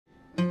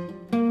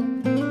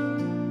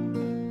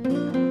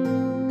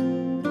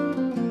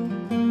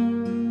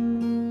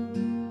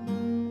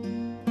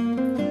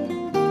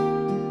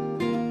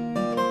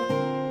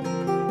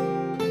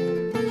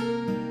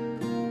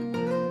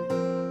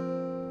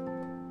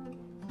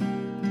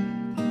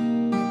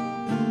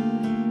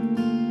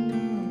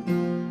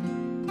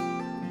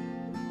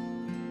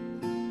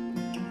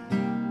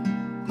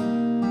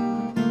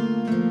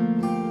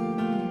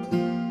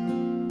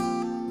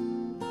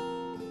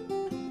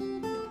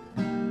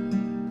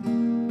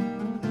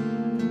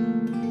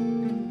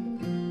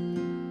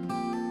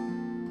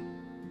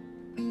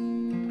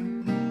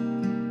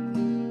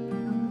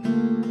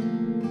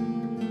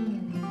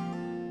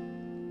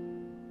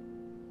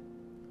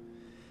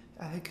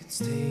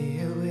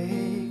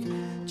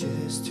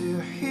just to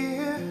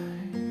hear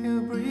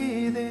you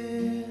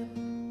breathing.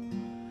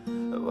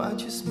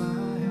 Watch you smile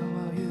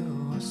while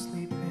you are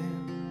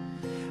sleeping,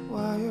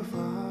 while you're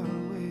far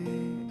away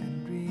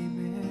and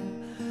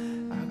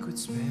dreaming. I could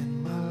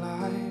spend my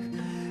life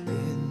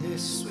in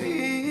this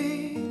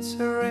sweet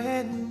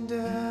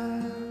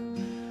surrender.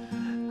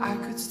 I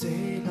could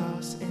stay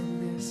lost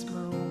in this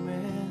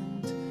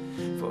moment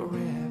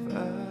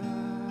forever.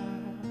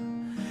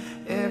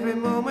 Every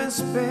moment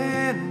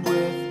spent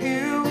with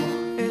you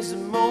is a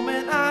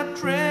moment I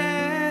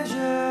treasure.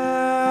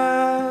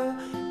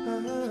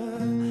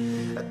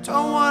 I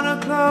don't wanna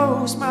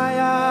close my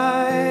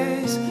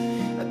eyes,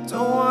 I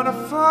don't wanna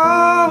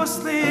fall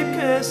asleep,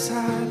 'cause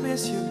I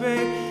miss you,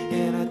 babe,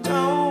 and I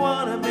don't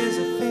wanna miss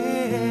a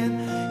thing.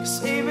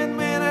 'Cause even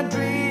when I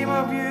dream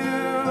of you,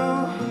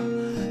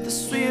 the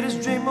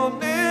sweetest dream I'll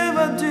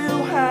never do,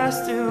 I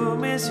still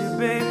miss you,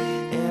 babe,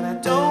 and I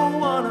don't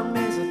wanna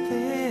miss a thing.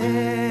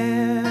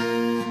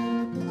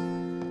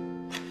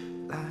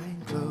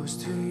 Lying close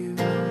to you,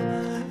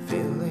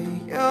 feeling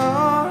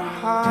your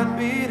heart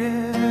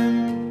beating,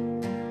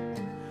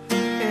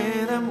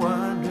 and I'm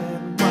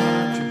wondering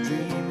what you're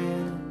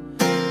dreaming,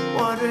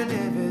 wondering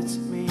if it's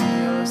me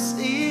you're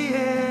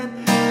seeing.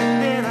 And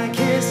then I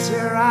kiss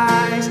your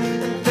eyes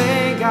and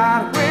thank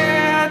God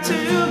we're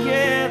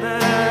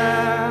together.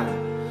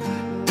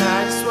 And I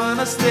just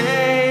wanna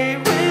stay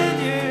with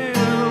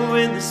you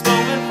in this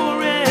moment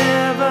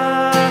forever,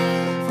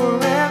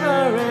 forever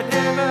and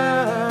ever.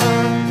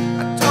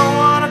 I don't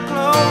wanna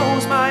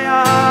close my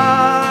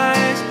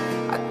eyes,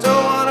 I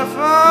don't wanna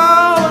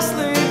fall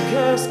asleep,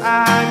 'cause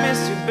I miss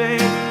you,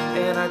 babe,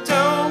 and I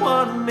don't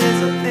wanna miss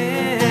a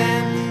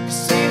thing.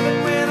 'Cause even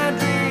when I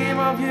dream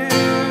of you,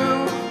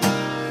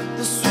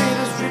 the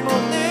sweetest dream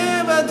I'll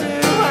never do,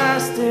 I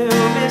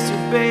still miss you,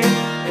 babe,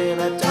 and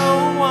I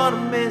don't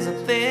wanna miss a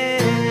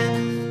thing.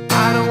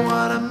 I don't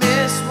wanna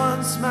miss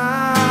one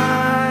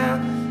smile,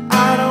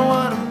 I don't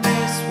wanna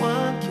miss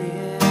one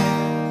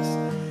kiss.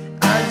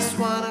 I just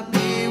wanna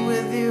be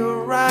with you,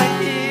 right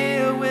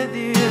here with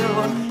you,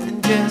 and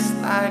just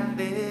like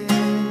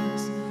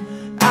this.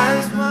 I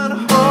just wanna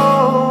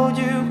hold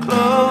you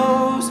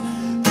close,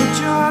 put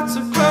your heart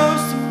so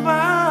close to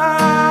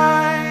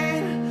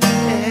mine,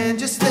 and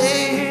just stay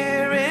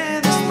here in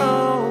this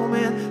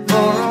moment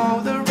for all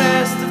the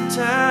rest of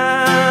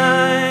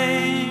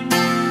time.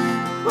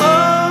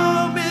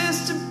 Oh,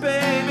 Mr.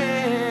 Baby.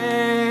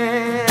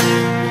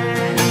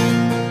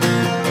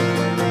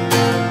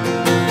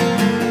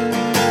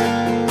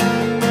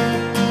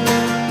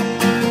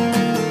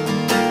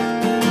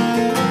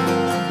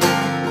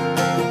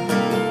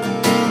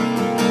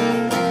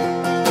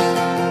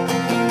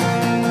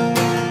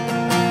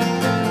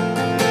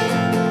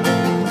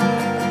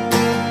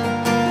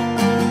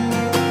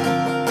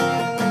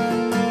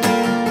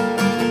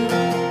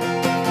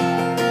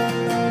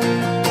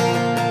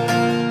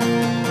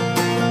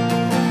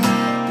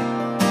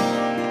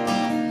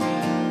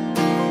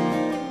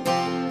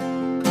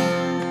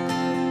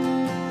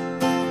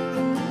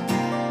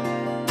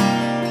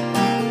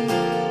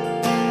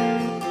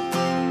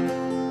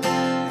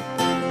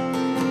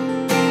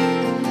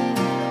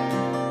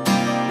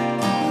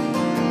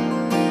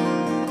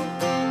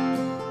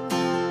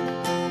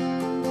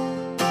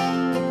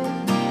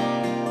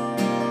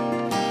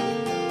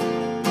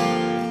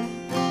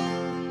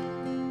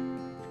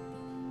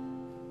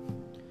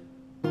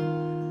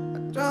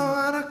 Don't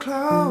wanna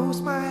close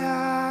my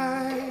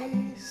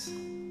eyes,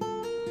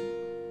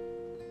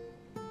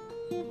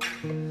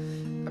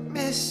 I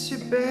miss you,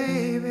 babe.